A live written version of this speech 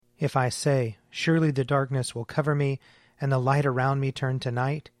If I say, surely the darkness will cover me, and the light around me turn to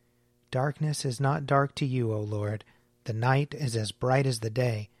night, darkness is not dark to you, O Lord. The night is as bright as the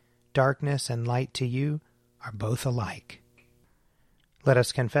day. Darkness and light to you are both alike. Let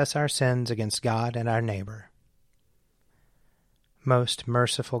us confess our sins against God and our neighbor. Most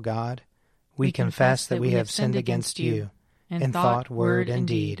merciful God, we confess that we have sinned against you, in thought, word, and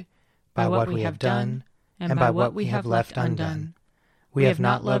deed, by what we have done, and by what we have left undone. We have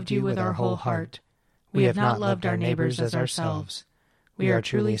not loved you with our whole heart. We have not loved our neighbors as ourselves. We are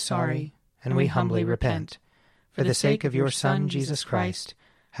truly sorry, and we humbly repent. For the sake of your Son, Jesus Christ,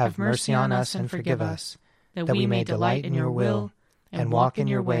 have mercy on us and forgive us, that we may delight in your will and walk in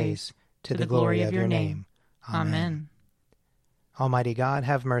your ways, to the glory of your name. Amen. Almighty God,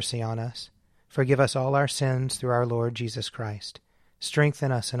 have mercy on us. Forgive us all our sins through our Lord Jesus Christ.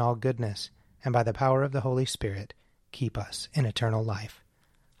 Strengthen us in all goodness, and by the power of the Holy Spirit, keep us in eternal life.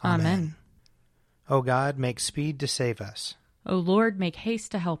 Amen. O God, make speed to save us. O Lord, make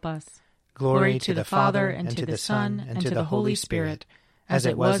haste to help us. Glory to the Father, and to the Son, and to the Holy Spirit, as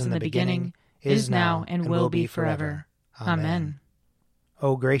it was in the beginning, is now, and will be forever. Amen.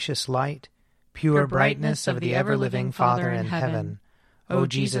 O gracious light, pure brightness of the ever-living Father in heaven, O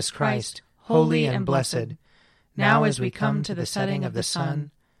Jesus Christ, holy and blessed, now as we come to the setting of the sun,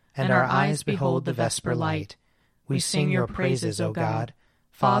 and our eyes behold the vesper light, we sing your praises, O God,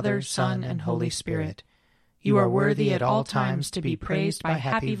 Father, Son, and Holy Spirit. You are worthy at all times to be praised by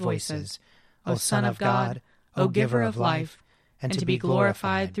happy voices, O Son of God, O Giver of life, and to be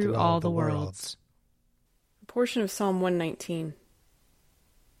glorified through all the worlds. A portion of Psalm 119.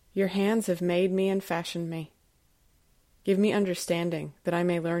 Your hands have made me and fashioned me. Give me understanding, that I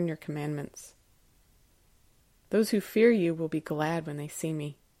may learn your commandments. Those who fear you will be glad when they see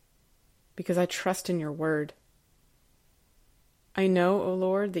me, because I trust in your word. I know, O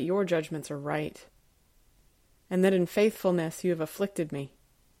Lord, that your judgments are right, and that in faithfulness you have afflicted me.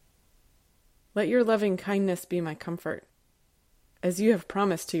 Let your loving kindness be my comfort, as you have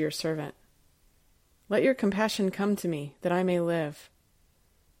promised to your servant. Let your compassion come to me, that I may live,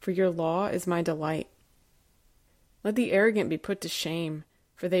 for your law is my delight. Let the arrogant be put to shame,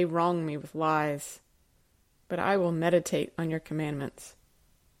 for they wrong me with lies. But I will meditate on your commandments.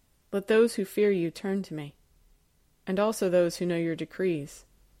 Let those who fear you turn to me, and also those who know your decrees.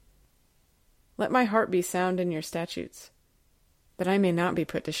 Let my heart be sound in your statutes, that I may not be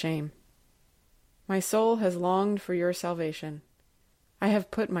put to shame. My soul has longed for your salvation. I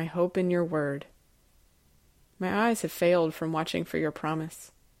have put my hope in your word. My eyes have failed from watching for your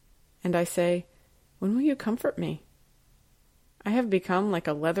promise, and I say, when will you comfort me? I have become like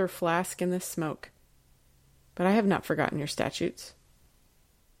a leather flask in the smoke, but I have not forgotten your statutes.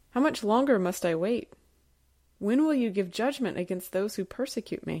 How much longer must I wait? When will you give judgment against those who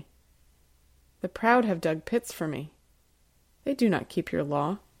persecute me? The proud have dug pits for me. They do not keep your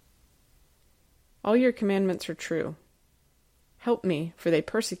law. All your commandments are true. Help me, for they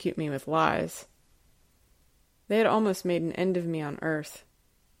persecute me with lies. They had almost made an end of me on earth,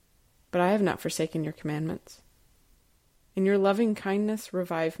 but I have not forsaken your commandments. In your loving kindness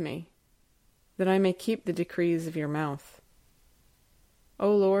revive me, that I may keep the decrees of your mouth.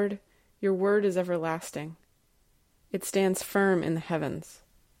 O Lord, your word is everlasting. It stands firm in the heavens.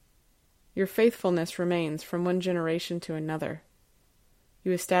 Your faithfulness remains from one generation to another.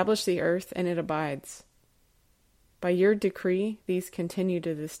 You establish the earth, and it abides. By your decree these continue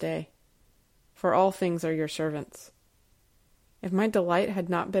to this day, for all things are your servants. If my delight had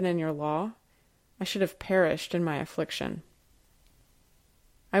not been in your law, I should have perished in my affliction.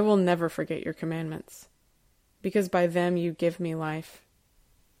 I will never forget your commandments, because by them you give me life.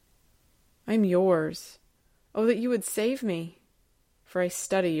 I am yours. Oh, that you would save me, for I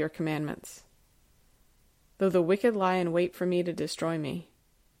study your commandments. Though the wicked lie in wait for me to destroy me,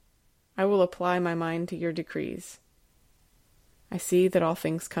 I will apply my mind to your decrees. I see that all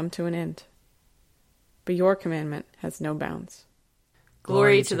things come to an end, but your commandment has no bounds.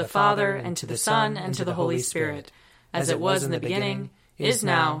 Glory to the Father, and to the Son, and to the Holy Spirit, as it was in the beginning, is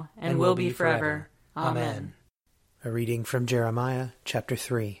now, and will be forever. Amen. A reading from Jeremiah, chapter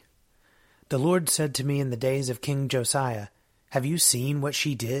 3. The Lord said to me in the days of King Josiah, have you seen what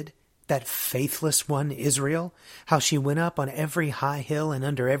she did, that faithless one Israel, how she went up on every high hill and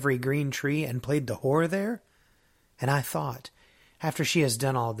under every green tree and played the whore there? And I thought, after she has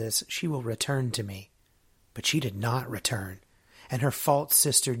done all this, she will return to me. But she did not return, and her false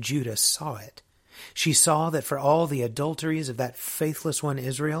sister Judah saw it. She saw that for all the adulteries of that faithless one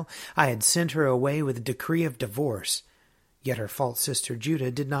Israel, I had sent her away with a decree of divorce. Yet her false sister Judah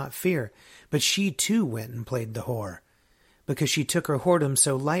did not fear, but she too went and played the whore. Because she took her whoredom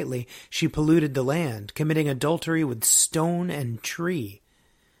so lightly, she polluted the land, committing adultery with stone and tree.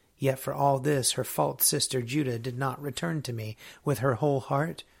 Yet for all this her false sister Judah did not return to me with her whole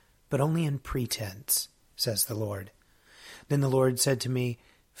heart, but only in pretense, says the Lord. Then the Lord said to me,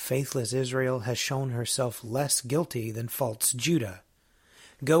 Faithless Israel has shown herself less guilty than false Judah.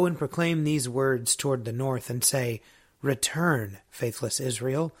 Go and proclaim these words toward the north and say, Return, faithless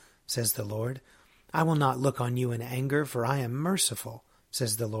Israel, says the Lord. I will not look on you in anger, for I am merciful,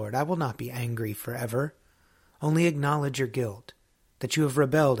 says the Lord. I will not be angry forever. Only acknowledge your guilt, that you have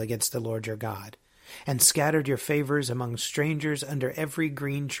rebelled against the Lord your God, and scattered your favors among strangers under every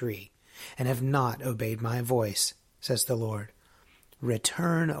green tree, and have not obeyed my voice, says the Lord.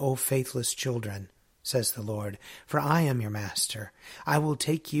 Return, O faithless children, says the Lord, for I am your master. I will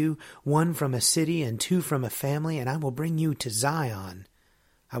take you, one from a city and two from a family, and I will bring you to Zion.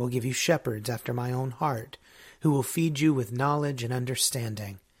 I will give you shepherds after my own heart, who will feed you with knowledge and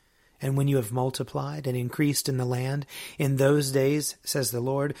understanding. And when you have multiplied and increased in the land, in those days, says the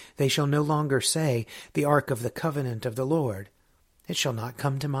Lord, they shall no longer say, The ark of the covenant of the Lord. It shall not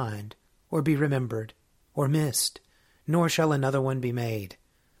come to mind, or be remembered, or missed, nor shall another one be made.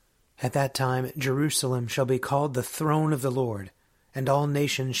 At that time Jerusalem shall be called the throne of the Lord, and all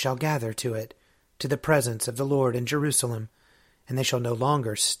nations shall gather to it, to the presence of the Lord in Jerusalem, and they shall no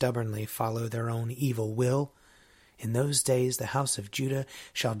longer stubbornly follow their own evil will. In those days the house of Judah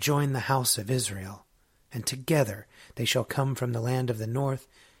shall join the house of Israel, and together they shall come from the land of the north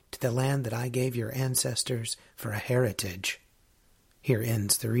to the land that I gave your ancestors for a heritage. Here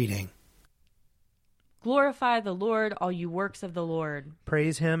ends the reading. Glorify the Lord, all you works of the Lord.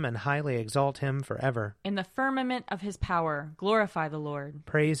 Praise him and highly exalt him forever. In the firmament of his power, glorify the Lord.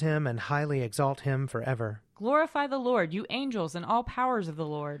 Praise him and highly exalt him forever. Glorify the Lord, you angels and all powers of the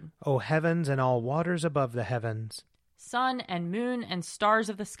Lord. O heavens and all waters above the heavens. Sun and moon and stars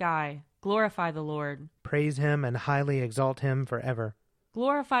of the sky, glorify the Lord. Praise him and highly exalt him forever.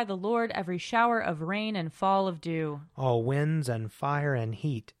 Glorify the Lord, every shower of rain and fall of dew. All winds and fire and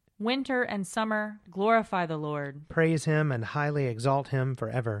heat. Winter and summer, glorify the Lord. Praise him and highly exalt him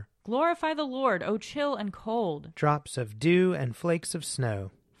forever. Glorify the Lord, O chill and cold. Drops of dew and flakes of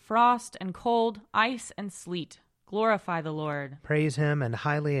snow. Frost and cold, ice and sleet, glorify the Lord. Praise him and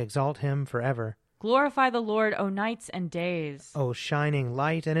highly exalt him forever. Glorify the Lord, O nights and days. O shining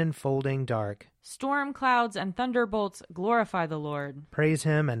light and enfolding dark. Storm clouds and thunderbolts, glorify the Lord. Praise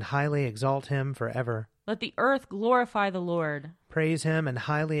him and highly exalt him forever. Let the earth glorify the Lord. Praise him and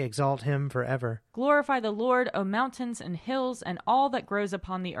highly exalt him forever. Glorify the Lord, O mountains and hills, and all that grows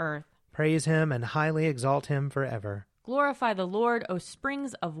upon the earth. Praise him and highly exalt him forever. Glorify the Lord, O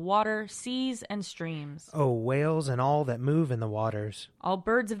springs of water, seas and streams. O whales and all that move in the waters. All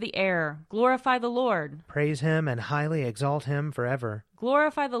birds of the air, glorify the Lord. Praise him and highly exalt him forever.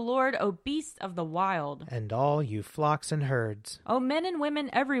 Glorify the Lord, O beasts of the wild. And all you flocks and herds. O men and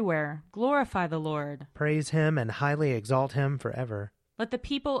women everywhere, glorify the Lord. Praise him and highly exalt him forever. Let the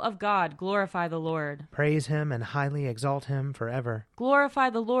people of God glorify the Lord. Praise him and highly exalt him forever. Glorify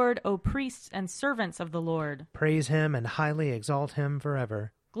the Lord, O priests and servants of the Lord. Praise him and highly exalt him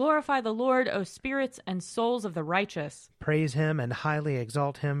forever. Glorify the Lord, O spirits and souls of the righteous. Praise him and highly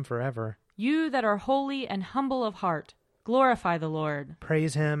exalt him forever. You that are holy and humble of heart, glorify the Lord.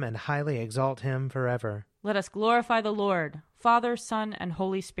 Praise him and highly exalt him forever. Let us glorify the Lord, Father, Son, and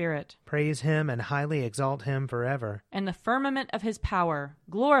Holy Spirit. Praise him and highly exalt him forever. In the firmament of his power,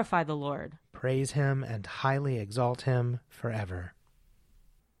 glorify the Lord. Praise him and highly exalt him forever.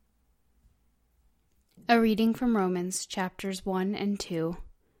 A reading from Romans chapters 1 and 2.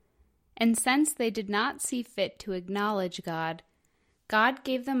 And since they did not see fit to acknowledge God, God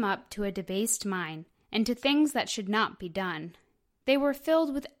gave them up to a debased mind, and to things that should not be done. They were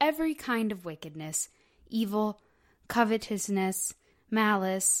filled with every kind of wickedness, evil, covetousness,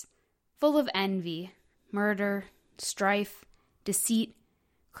 malice, full of envy, murder, strife, deceit,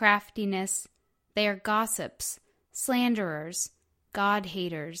 craftiness. They are gossips, slanderers,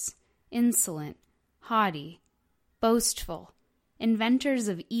 God-haters, insolent, haughty, boastful, inventors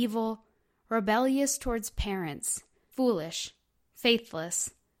of evil, rebellious towards parents, foolish,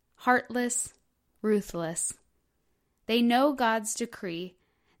 faithless, heartless, ruthless. They know God's decree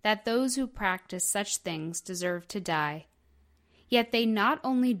that those who practice such things deserve to die. Yet they not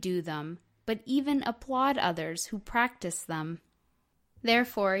only do them, but even applaud others who practice them.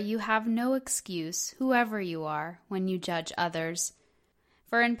 Therefore you have no excuse, whoever you are, when you judge others.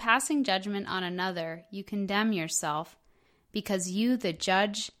 For in passing judgment on another, you condemn yourself, because you, the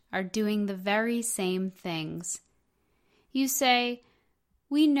judge, are doing the very same things. You say,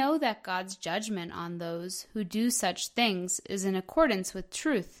 We know that God's judgment on those who do such things is in accordance with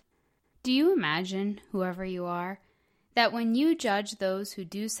truth. Do you imagine, whoever you are, that when you judge those who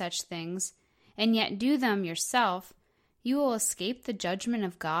do such things, and yet do them yourself, you will escape the judgment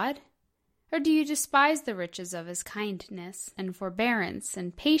of God? Or do you despise the riches of his kindness and forbearance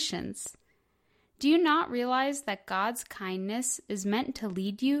and patience? Do you not realize that God's kindness is meant to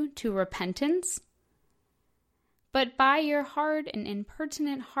lead you to repentance? But by your hard and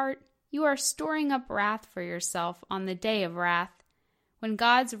impertinent heart, you are storing up wrath for yourself on the day of wrath, when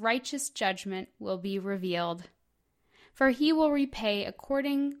God's righteous judgment will be revealed. For he will repay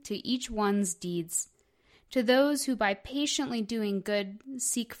according to each one's deeds. To those who by patiently doing good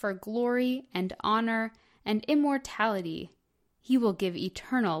seek for glory and honor and immortality, he will give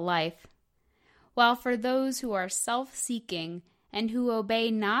eternal life. While for those who are self-seeking and who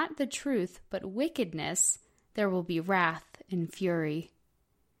obey not the truth but wickedness, there will be wrath and fury.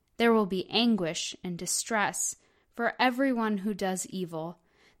 There will be anguish and distress for everyone who does evil,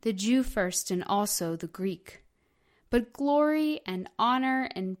 the Jew first and also the Greek. But glory and honor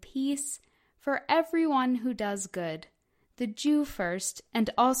and peace for everyone who does good, the Jew first and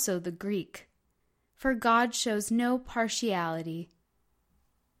also the Greek. For God shows no partiality.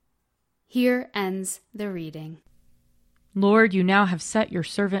 Here ends the reading. Lord, you now have set your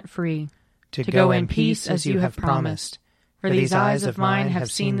servant free, to go in peace as you have promised. For these eyes of mine have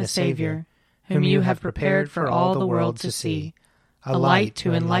seen the Savior, whom you have prepared for all the world to see, a light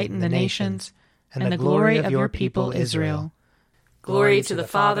to enlighten the nations, and the glory of your people Israel. Glory to the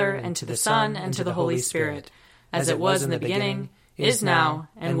Father, and to the Son, and to the Holy Spirit, as it was in the beginning, is now,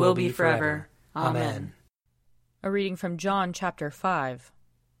 and will be forever. Amen. A reading from John chapter 5.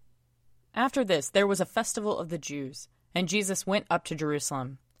 After this there was a festival of the Jews, and Jesus went up to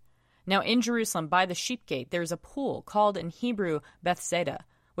Jerusalem. Now in Jerusalem by the sheep gate there is a pool called in Hebrew Bethsaida,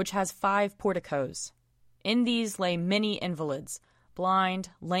 which has 5 porticos. In these lay many invalids, blind,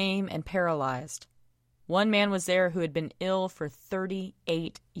 lame, and paralyzed. One man was there who had been ill for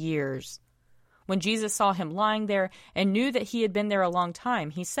 38 years. When Jesus saw him lying there and knew that he had been there a long time,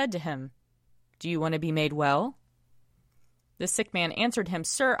 he said to him, "Do you want to be made well?" The sick man answered him,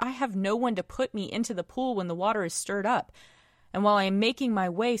 "Sir, I have no one to put me into the pool when the water is stirred up, and while I am making my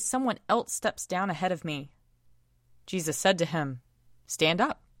way, someone else steps down ahead of me." Jesus said to him, "Stand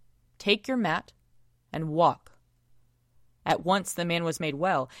up, take your mat, and walk." At once the man was made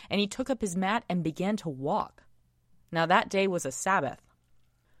well, and he took up his mat and began to walk. Now that day was a Sabbath.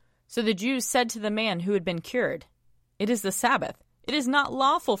 So the Jews said to the man who had been cured, "It is the Sabbath. It is not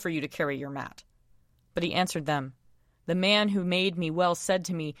lawful for you to carry your mat." But he answered them, "The man who made me well said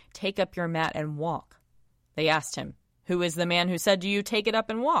to me, 'Take up your mat and walk.'" They asked him, "Who is the man who said to you, 'Take it up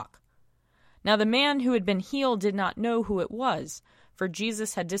and walk'?" Now the man who had been healed did not know who it was, for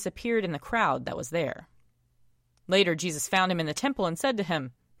Jesus had disappeared in the crowd that was there. Later Jesus found him in the temple and said to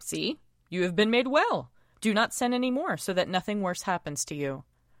him, "See, you have been made well. Do not sin any more, so that nothing worse happens to you."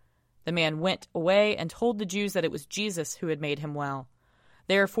 The man went away and told the Jews that it was Jesus who had made him well.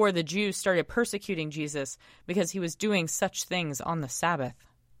 Therefore the Jews started persecuting Jesus because he was doing such things on the Sabbath.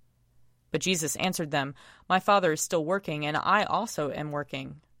 But Jesus answered them, "My Father is still working, and I also am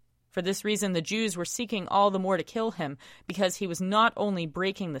working." For this reason the Jews were seeking all the more to kill him, because he was not only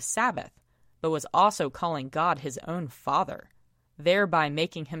breaking the Sabbath, but was also calling God his own Father, thereby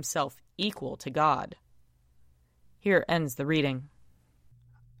making himself equal to God. Here ends the reading.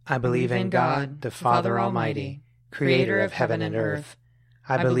 I believe in God, the Father Almighty, creator of heaven and earth.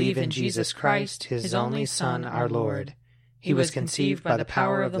 I believe in Jesus Christ, his only Son, our Lord. He was conceived by the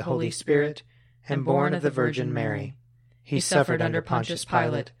power of the Holy Spirit and born of the Virgin Mary. He suffered under Pontius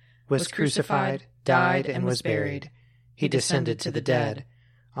Pilate, was crucified, died, and was buried. He descended to the dead.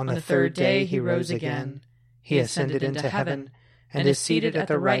 On the 3rd day he rose again. He ascended into heaven and is seated at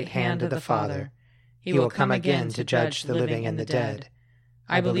the right hand of the Father. He will come again to judge the living and the dead.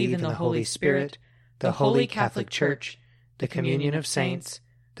 I believe in the Holy Spirit, the Holy Catholic Church, the communion of saints,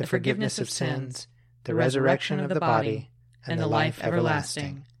 the forgiveness of sins, the resurrection of the body, and the life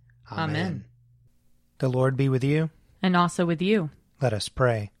everlasting. Amen. The Lord be with you. And also with you. Let us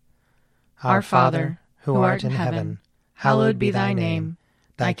pray. Our Father, who art in heaven, hallowed be thy name.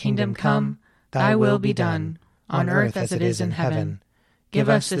 Thy kingdom come, thy will be done, on earth as it is in heaven. Give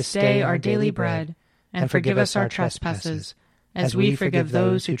us this day our daily bread, and forgive us our trespasses, as we forgive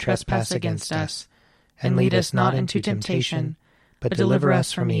those who trespass against us. And lead us not into temptation, but deliver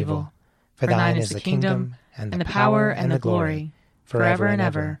us from evil. For thine is the kingdom, and the power, and the glory, forever and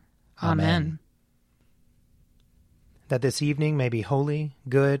ever. Amen. That this evening may be holy,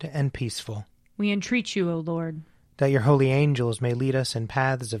 good, and peaceful. We entreat you, O Lord. that your holy angels may lead us in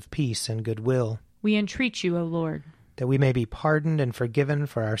paths of peace and goodwill. We entreat you, O Lord. That we may be pardoned and forgiven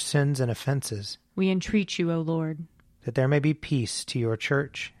for our sins and offenses. We entreat you, O Lord. That there may be peace to your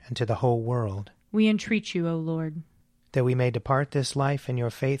church and to the whole world. We entreat you, O Lord. That we may depart this life in your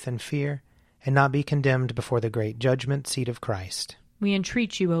faith and fear, and not be condemned before the great judgment seat of Christ. We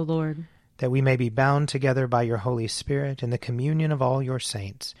entreat you, O Lord. That we may be bound together by your Holy Spirit in the communion of all your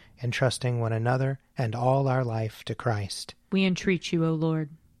saints, entrusting one another and all our life to Christ. We entreat you, O Lord.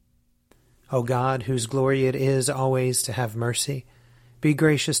 O God, whose glory it is always to have mercy, be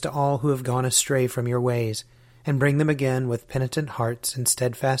gracious to all who have gone astray from your ways, and bring them again with penitent hearts and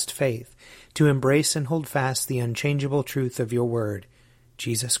steadfast faith to embrace and hold fast the unchangeable truth of your word,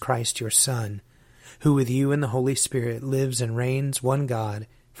 Jesus Christ your Son, who with you and the Holy Spirit lives and reigns one God,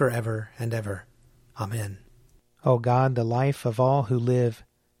 forever and ever. Amen. O God, the life of all who live,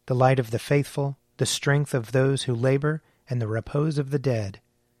 the light of the faithful, the strength of those who labor, and the repose of the dead,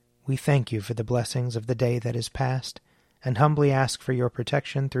 we thank you for the blessings of the day that is past, and humbly ask for your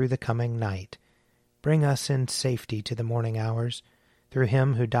protection through the coming night. Bring us in safety to the morning hours, through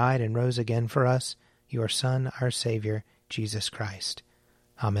him who died and rose again for us, your Son, our Savior, Jesus Christ.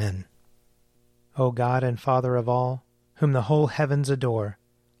 Amen. O God and Father of all, whom the whole heavens adore,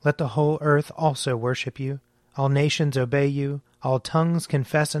 let the whole earth also worship you, all nations obey you, all tongues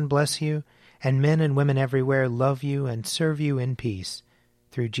confess and bless you, and men and women everywhere love you and serve you in peace.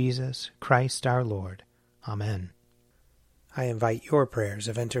 Through Jesus Christ our Lord. Amen. I invite your prayers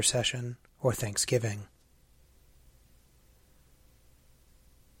of intercession or thanksgiving.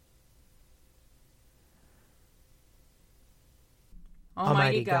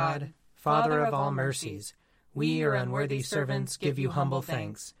 Almighty God, Father of all mercies, we, your unworthy servants, give you humble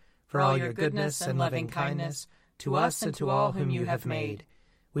thanks for all your goodness and loving kindness to us and to all whom you have made.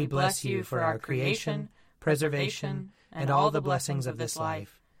 We bless you for our creation, preservation, and all the blessings of this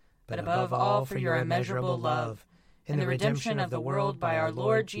life, but above all for your immeasurable love in the redemption of the world by our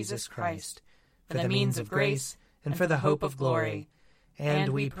Lord Jesus Christ, for the means of grace and for the hope of glory. And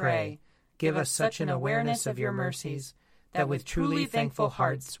we pray, give us such an awareness of your mercies that with truly thankful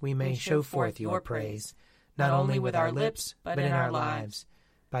hearts we may show forth your praise, not only with our lips but in our lives,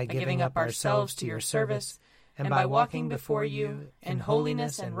 by giving up ourselves to your service and by walking before you in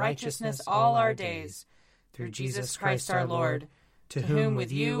holiness and righteousness all our days, through Jesus Christ our Lord, to whom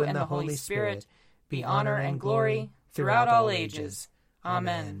with you and the Holy Spirit be honor and glory throughout all ages.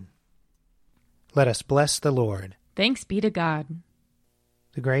 Amen. Let us bless the Lord. Thanks be to God.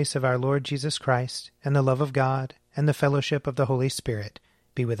 The grace of our Lord Jesus Christ, and the love of God, and the fellowship of the Holy Spirit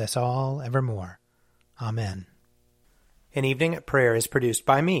be with us all evermore. Amen. An Evening at Prayer is produced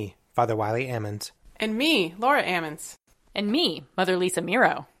by me, Father Wiley Ammons. And me, Laura Ammons. And me, Mother Lisa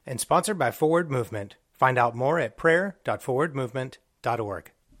Miro. And sponsored by Forward Movement. Find out more at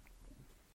prayer.forwardmovement.org.